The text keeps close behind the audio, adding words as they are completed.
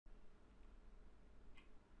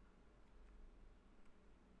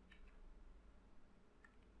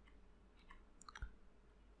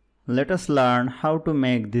Let us learn how to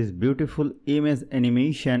make this beautiful image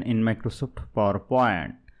animation in Microsoft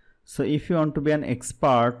PowerPoint. So if you want to be an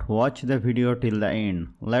expert, watch the video till the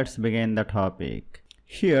end. Let's begin the topic.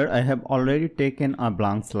 Here I have already taken a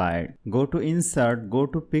blank slide. Go to Insert, go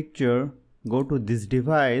to Picture, go to this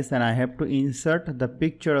device, and I have to insert the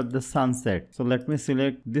picture of the sunset. So let me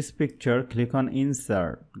select this picture, click on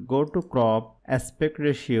Insert, go to Crop, Aspect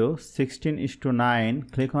Ratio 16:9,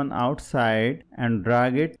 click on Outside and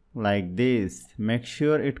drag it like this. Make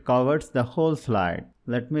sure it covers the whole slide.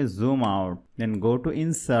 Let me zoom out, then go to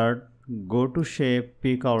Insert, go to Shape,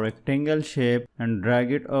 pick a rectangle shape and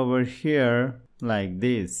drag it over here like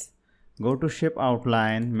this. Go to Shape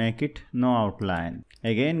Outline, make it no outline.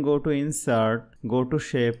 Again go to Insert, go to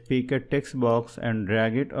Shape, pick a text box and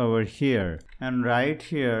drag it over here. And right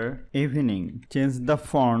here, Evening. Change the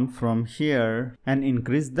font from here and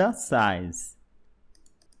increase the size.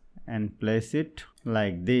 And place it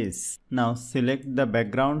like this. Now select the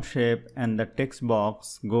background shape and the text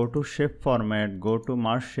box, go to Shape Format, go to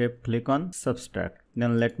Merge Shape, click on Subtract.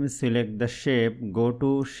 Then let me select the shape, go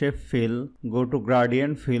to Shape Fill, go to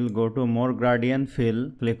Gradient Fill, go to More Gradient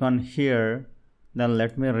Fill, click on here. Then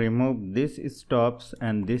let me remove this stops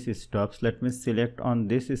and this stops. Let me select on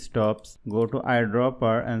this stops, go to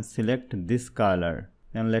eyedropper and select this color.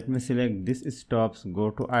 Then let me select this stops,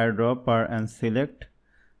 go to eyedropper and select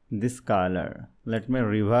this color. Let me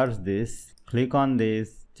reverse this, click on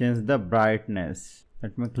this, change the brightness.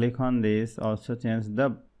 Let me click on this, also change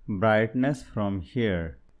the brightness from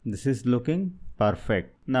here. This is looking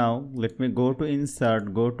perfect. Now let me go to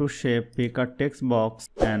Insert, go to Shape, pick a text box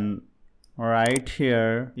and right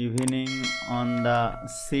here Evening on the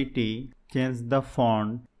city, change the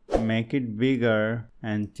font, make it bigger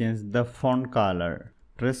and change the font color.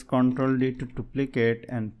 Press Ctrl D to duplicate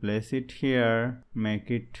and place it here,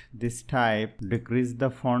 make it this type, decrease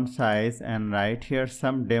the font size and write here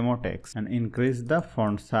some demo text and increase the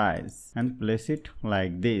font size and place it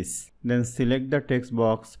like this. Then select the text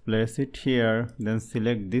box, place it here, then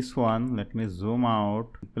select this one, let me zoom out,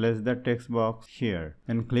 place the text box here.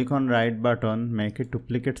 Then click on right button, make it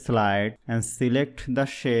duplicate slide and select the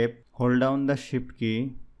shape, hold down the Shift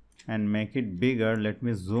key and make it bigger. Let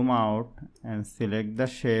me zoom out and select the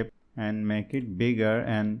shape and make it bigger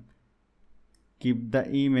and keep the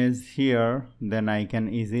image here, then I can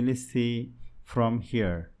easily see from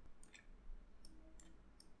here.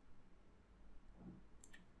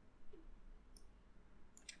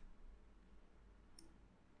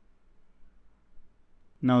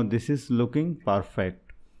 Now this is looking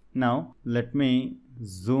perfect. Now let me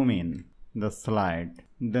zoom in the slide.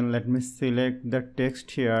 Then let me select the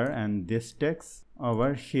text here and this text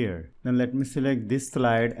over here. Then let me select this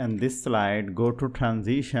slide and this slide, go to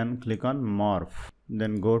Transition, click on Morph.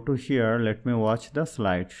 Then go to here, let me watch the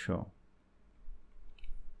slideshow.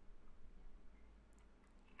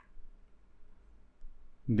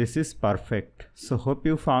 This is perfect. So hope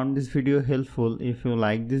you found this video helpful. If you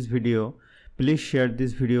like this video, please share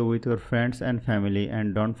this video with your friends and family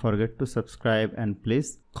and don't forget to subscribe and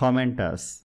please comment us.